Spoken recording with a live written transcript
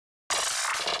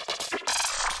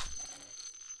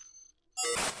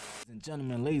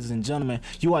Ladies and gentlemen,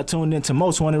 you are tuned into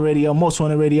Most Wanted Radio, Most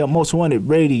Wanted Radio, Most Wanted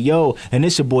Radio, and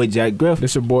it's your boy Jack Griff.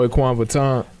 This your boy Quan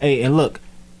Vuitton. Hey, and look,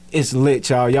 it's lit,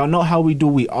 y'all. Y'all know how we do.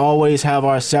 We always have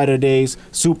our Saturdays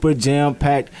super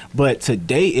jam-packed, but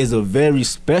today is a very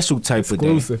special type of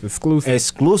day.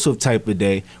 Exclusive type of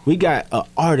day. We got an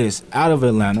artist out of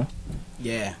Atlanta.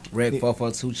 Yeah,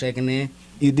 Reck442 checking in.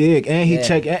 You dig? And he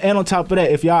checked. And on top of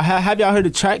that, if y'all have y'all heard the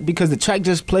track? Because the track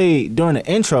just played during the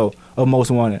intro of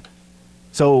Most Wanted.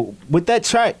 So with that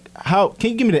track, how can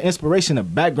you give me the inspiration, the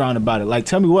background about it? Like,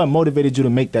 tell me what motivated you to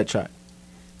make that track.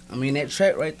 I mean, that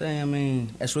track right there, I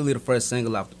mean, that's really the first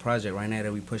single off the project right now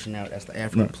that we pushing out. That's the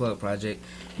African Plug project.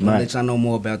 I'm gonna let y'all know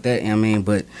more about that, I mean,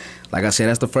 but like I said,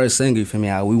 that's the first single, you feel me?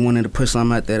 We wanted to push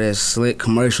something out there that's slick,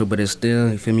 commercial, but it's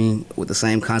still, you feel me, with the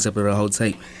same concept of the whole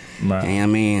tape. Right. And I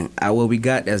mean, what we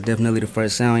got, that's definitely the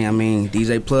first sound. I mean,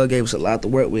 DJ Plug gave us a lot to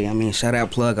work with. I mean, shout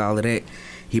out Plug, all of that.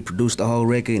 He produced the whole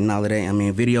record and all of that. I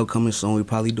mean, video coming soon. We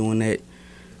probably doing that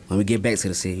when we get back to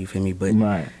the city, you feel me? But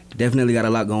definitely got a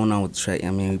lot going on with the track.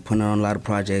 I mean, we putting on a lot of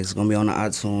projects. It's going to be on the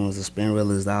iTunes, the Spin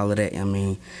Reelers, all of that. I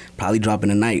mean, probably dropping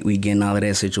tonight. We getting all of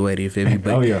that situated, you feel me?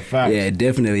 But, oh, yeah, facts. Yeah,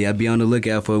 definitely. I'll be on the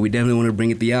lookout for it. We definitely want to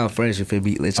bring it to y'all fresh, you feel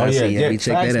me? Let y'all see. Yeah,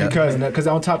 check that out. Because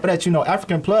on top of that, you know,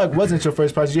 African Plug wasn't your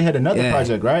first project. You had another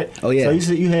project, right? Oh, yeah. So you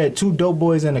said you had two dope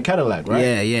boys in the Cadillac, right?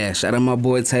 Yeah, yeah. Shout out my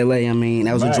boy Taylor. I mean,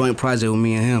 that was a joint project with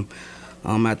me and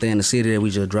him. Out there in the city that we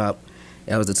just dropped.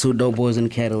 That was the two dope boys in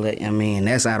the Cadillac. I mean,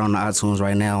 that's out on the iTunes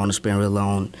right now, on the Spin Reel,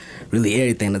 on really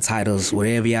everything, the titles,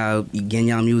 wherever y'all getting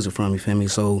y'all music from, you feel me?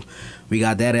 So we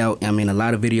got that out. I mean, a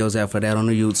lot of videos out for that on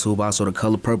the YouTube. Also the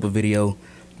Color Purple video.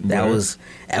 That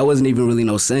wasn't even really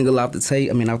no single off the tape,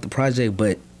 I mean, off the project,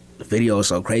 but the video was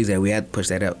so crazy that we had to push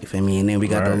that out, you feel me? And then we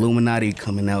got the Illuminati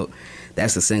coming out.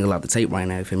 That's the single off the tape right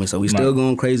now, you feel me? So we still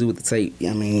going crazy with the tape.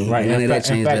 I mean, none of that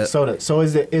changed up. So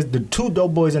is the two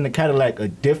dope boys in the Cadillac a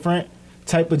different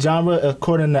type of genre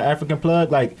according to African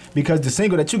Plug? Like, because the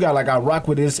single that you got, like, I rock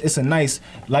with, it's a nice,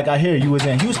 like, I hear you was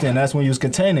in Houston, that's when you was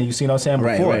containing, you see what I'm saying,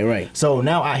 before. Right. So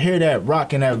now I hear that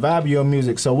rock and that vibe of your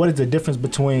music. So what is the difference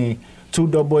between two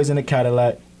dope boys in the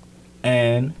Cadillac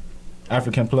and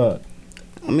African Plug?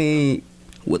 I mean,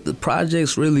 with the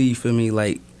projects, really, you feel me,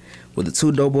 like, with the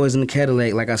two dope boys in the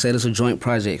Cadillac, like I said, it's a joint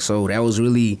project. So that was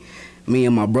really me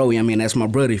and my bro. I mean, that's my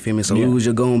brother, you feel me? So we was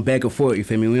just going back and forth, you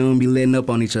feel me? We don't be letting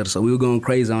up on each other. So we were going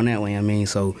crazy on that one, I mean?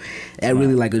 So that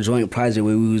really like a joint project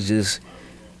where we was just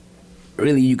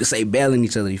really, you could say, battling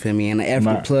each other, you feel me? And the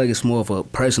African Plug is more of a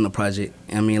personal project.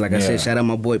 I mean, like I said, shout out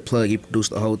my boy Plug. He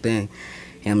produced the whole thing.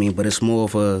 I mean, but it's more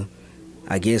of a,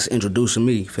 I guess, introducing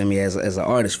me, feel me, as an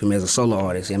artist, feel me, as a solo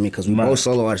artist. I mean, because we both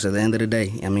solo artists at the end of the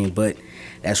day. I mean, but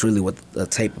that's really what the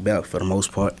tape about for the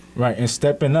most part. Right, and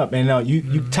stepping up. And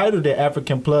you titled it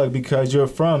African Plug because you're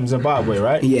from Zimbabwe,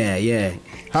 right? Yeah.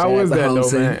 How is that though,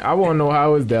 man? I want to know,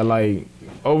 how is that? Like,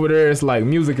 over there, it's like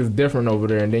music is different over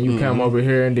there, and then you come over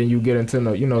here, and then you get into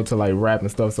to like rap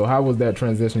and stuff. So how was that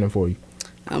transitioning for you?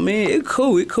 I mean, it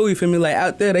cool. You feel me? Like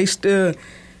out there, they still,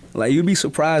 like, you'd be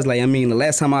surprised. Like, I mean, the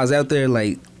last time I was out there,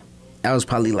 like, that was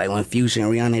probably like when Future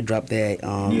and Rihanna dropped that,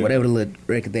 whatever the little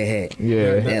record they had.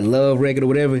 Yeah. That Love record or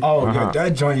whatever. Oh, yeah, that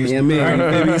joint used to be. You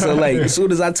feel me? So, like, as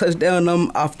soon as I touched down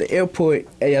off the airport,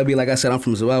 I'll be like, I said, I'm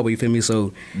from Zimbabwe, you feel me?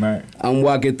 So, I'm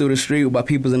walking through the street with my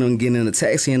people and I'm getting in a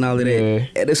taxi and all of that. Yeah.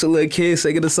 And there's a little kid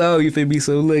singing the song, you feel me?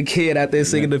 So, a little kid out there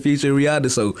singing the Future and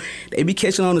Rihanna. So, they be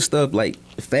catching on to stuff, like,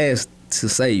 fast to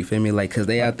say, you feel me? Like, cause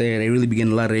they out there, they really be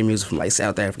getting a lot of their music from like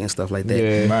South Africa and stuff like that.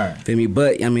 Yeah. Feel me?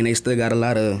 But I mean, they still got a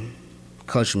lot of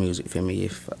culture music, feel me?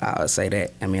 If I would say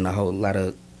that, I mean, a whole lot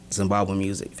of Zimbabwean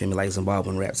music, feel me? Like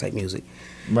Zimbabwean rap type music.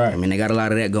 Right. I mean, they got a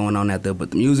lot of that going on out there,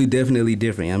 but the music definitely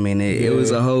different. I mean, it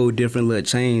was a whole different little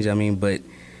change. I mean, but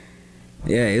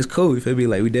yeah, it's cool. You feel me?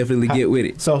 Like, we definitely get with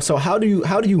it. So how do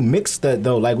you mix that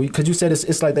though? Like, because you said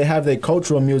it's like they have their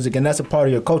cultural music and that's a part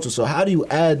of your culture. So how do you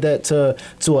add that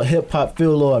to a hip hop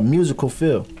feel or a musical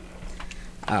feel?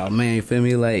 Oh man, you feel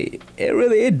me? Like, it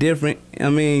really is different. I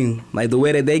mean, like, the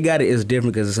way that they got it is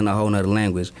different because it's in a whole nother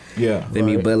language. Yeah. Feel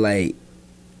me? But like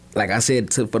I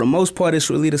said, for the most part, it's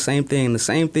really the same thing. The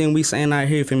same thing we saying out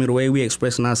here. Feel me? The way we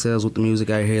expressing ourselves with the music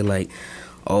out here, like,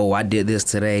 oh, I did this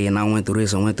today and I went through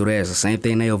this and went through that. It's the same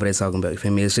thing they over there talking about, you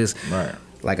feel me? It's just,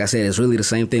 like I said, it's really the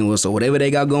same thing. So whatever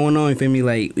they got going on, you feel me?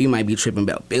 Like, we might be tripping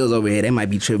about bills over here. They might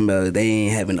be tripping about they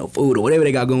ain't having no food or whatever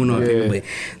they got going on. Yeah. But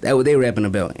that's what they rapping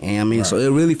about. And I mean, so it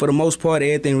really, for the most part,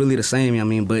 everything really the same, I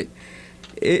mean, but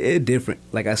it different,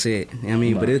 like I said. I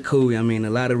mean, but it's cool. I mean, a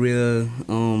lot of real,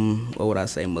 what would I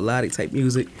say, melodic type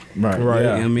music. Right.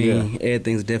 Yeah. I mean,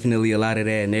 everything's definitely a lot of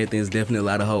that, and everything's definitely a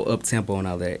lot of whole up tempo and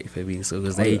all that. You feel me? So,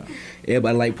 cause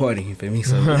everybody like party. You feel me?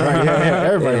 So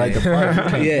everybody like the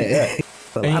party. Yeah.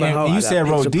 And you said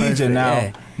Rhodesia now.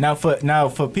 Yeah. Now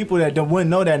for people that wouldn't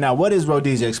know that now, what is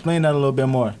Rhodesia? Explain that a little bit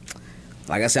more.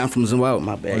 Like I said, I'm from Zimbabwe,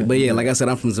 my bad. But yeah, like I said,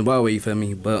 I'm from Zimbabwe, you feel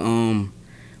me? But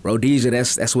Rhodesia,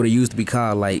 that's what it used to be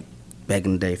called, like back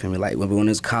in the day, feel me? Like when it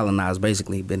was colonized,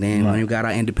 basically. But then when we got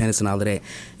our independence and all of that,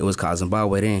 it was called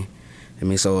Zimbabwe then. I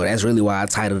mean, so that's really why I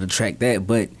titled the track that.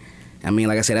 But I mean,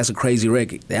 like I said, that's a crazy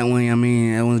record. That one, I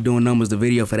mean, that one's doing numbers. The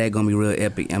video for that gonna be real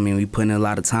epic. I mean, we putting a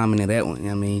lot of time into that one.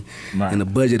 I mean, and the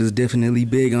budget is definitely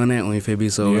big on that one. You feel me?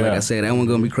 So like I said, that one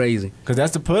gonna be crazy. Cause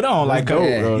that's the put on, like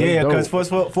cause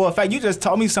for a fact, you just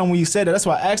told me something when you said it. That's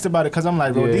why I asked about it. Cause I'm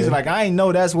like, Rhodesia, like I ain't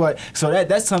know that's what. So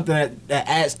that's something that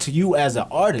adds to you as an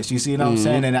artist. You see what I'm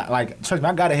saying? And like, trust me,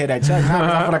 I gotta hear that track now.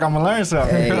 Cause I feel like I'm gonna learn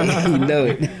something. Hey, you know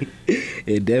it.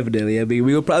 Yeah, definitely. I mean,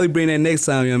 we'll probably bring that next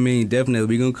time. You know what I mean? Definitely,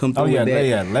 we gonna come through with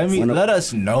that. Let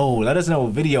us know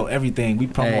video, everything. We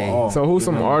promote all. So who's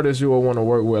some artists you would want to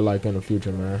work with like in the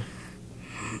future, man?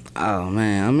 Oh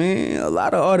man, I mean a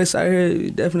lot of artists out here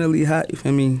definitely hot, you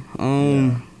feel me?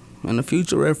 In the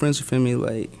future reference, you feel me,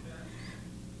 like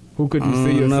who could you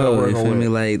see yourself working with? You feel me?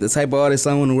 Like the type of artists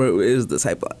I want to work with is the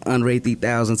type of Andre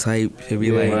 3000 type, you feel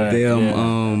me? Like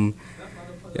them,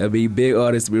 I be big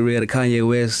artists to be real, the Kanye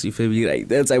West, you feel me? Like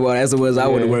that type of artists, that's the ones I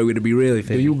want to work with to be real, you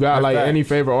feel me? Do you got like any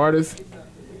favorite artists?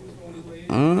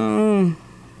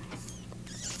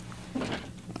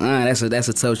 That's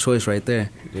a tough choice right there.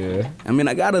 Yeah. I mean,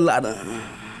 I got a lot of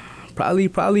probably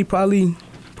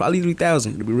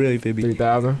 3,000 to be real, you feel me?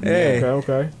 3,000. Yeah.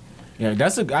 Okay. Yeah,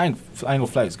 that's I ain't gonna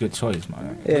flex. Good choice,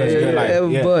 man.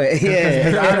 Boy.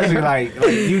 Yeah. Honestly, like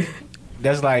you,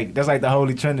 that's like the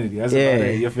Holy Trinity. That's about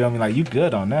it. You feel me? Like you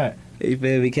good on that. You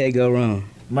feel me? Can't go wrong.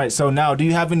 Right. So now, do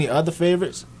you have any other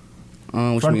favorites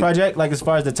from the project? Like as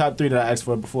far as the top 3 that I asked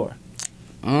for before.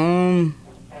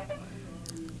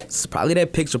 It's probably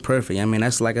that Picture Perfect. I mean,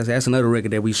 that's like I said, that's another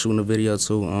record that we shooting a video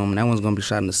to. That one's gonna be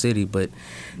shot in the city, but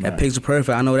that Picture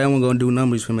Perfect, I know that one gonna do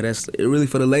numbers for me. That's really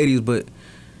for the ladies, but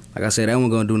like I said, that one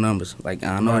gonna do numbers. Like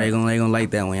I know they gonna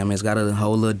like that one. I mean, it's got a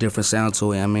whole little different sound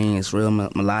to it. I mean, it's real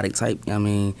melodic type. I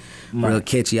mean, real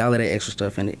catchy. All of that extra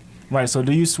stuff in it. Right, so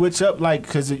do you switch up, like,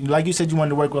 because like you said you wanted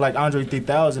to work with, like, Andre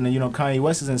 3000 and, Kanye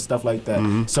West and stuff like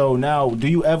that. So now, do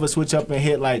you ever switch up and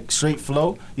hit, like, straight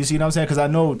flow? You see what I'm saying? Because I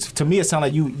know, to me, it sounds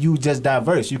like you just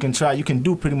diverse. You can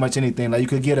do pretty much anything. Like, you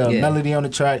could get a melody on the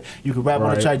track, you could rap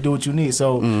on the track, do what you need.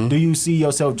 So do you see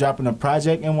yourself dropping a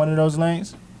project in one of those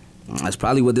lanes? That's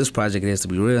probably what this project is, to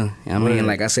be real. I mean,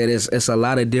 like I said, it's a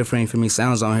lot of different, for me,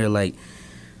 sounds on here, like,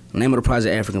 name of the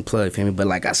project African Plug, you feel me? But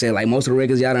like I said, like most of the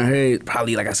records y'all done heard,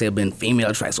 probably like I said, been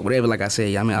female tracks or whatever, like I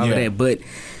said, I mean, all of that, but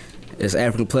it's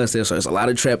African Plus there, so it's a lot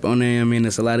of trap on there, I mean,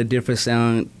 there's a lot of different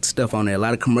sound stuff on there, a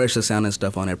lot of commercial sounding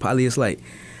stuff on there. Probably it's like,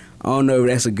 I don't know if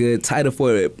that's a good title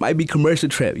for it. It might be commercial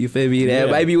trap, you feel me? That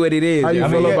might be what it is. How you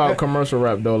feel about commercial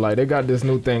rap though? Like they got this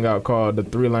new thing out called the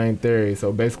 3-lane theory,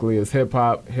 so basically it's hip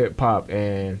hop,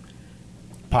 and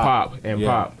pop.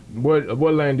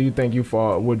 What lane do you think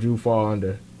would you fall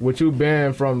under? What you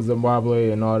been from Zimbabwe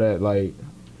and all that, like,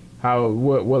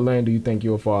 what lane do you think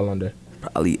you'll fall under?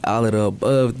 Probably all of the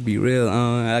above, to be real.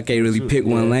 I can't really pick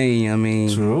one lane. I mean,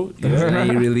 I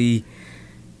ain't really.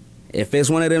 If it's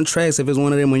one of them tracks, if it's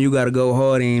one of them when you gotta go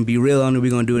hard and be real on it, we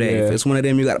gonna do that. If it's one of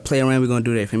them you gotta play around, we gonna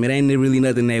do that. For me, it ain't really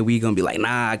nothing that we gonna be like,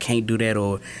 nah, I can't do that,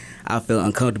 or I feel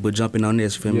uncomfortable jumping on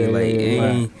this. For me,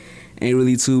 ain't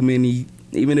really too many.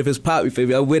 Even if it's pop, you feel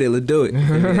me? I'm with it. Let's do it.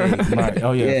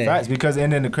 Facts. Because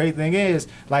and then the crazy thing is,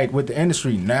 like with the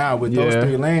industry now, with those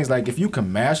 3 lanes, like if you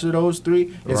can master those 3,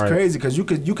 it's crazy because you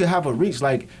could have a reach.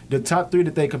 Like the top 3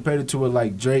 that they compared it to were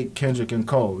like Drake, Kendrick, and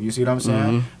Cole. You see what I'm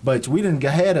saying? But we didn't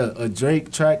had a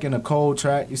Drake track and a Cole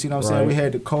track. You see what I'm saying? We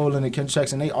had the Cole and the Kendrick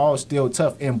tracks, and they all still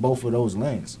tough in both of those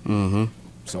lanes.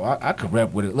 So I could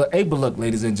rap with it. Look, but look,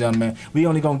 ladies and gentlemen, we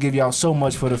only gonna give y'all so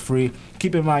much for the free.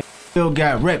 Keep in mind, still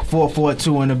got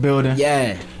Reck442 in the building.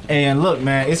 Yeah. And look,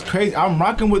 man, it's crazy. I'm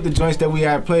rocking with the joints that we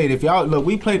have played. If y'all look,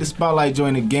 we played the Spotlight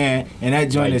joint again, and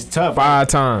that joint is tough. 5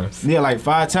 times. Yeah, like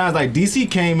 5 times. Like DC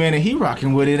came in and he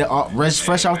rocking with it,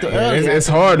 fresh off the early. It's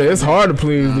hard to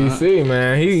please DC,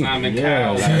 man. You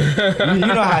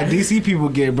know how DC people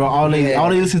get, bro. All they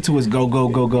listen to is go.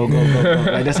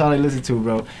 Like that's all they listen to,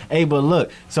 bro. Hey, but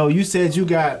look, so you said you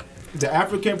got the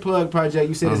African Plug project.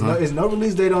 You said there's no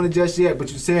release date on it just yet, but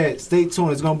you said stay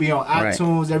tuned. It's gonna be on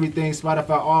iTunes, everything,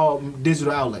 Spotify, all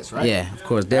digital outlets, right? Yeah, of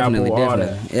course, definitely.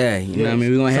 Yeah, you know what I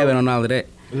mean? We're gonna have it on all of that.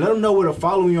 Let them know where to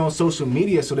follow you on social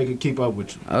media so they can keep up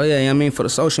with you. Oh, yeah, I mean, for the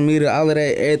social media, all of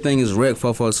that, everything is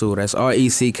Reck442. That's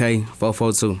RECK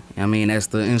 442. I mean, that's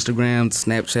the Instagram,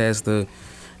 the Snapchats, the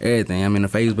everything. I mean, the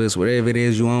Facebooks, whatever it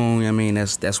is you own, I mean,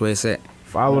 that's where it's at.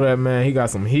 Follow that man. He got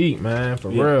some heat, man, for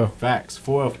real. Facts.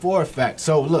 For a fact.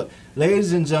 So, look,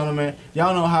 ladies and gentlemen,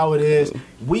 y'all know how it is.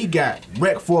 We got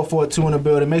Reck442 in the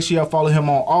building. Make sure y'all follow him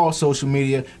on all social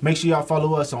media. Make sure y'all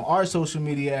follow us on our social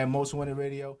media at Most Wanted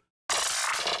Radio.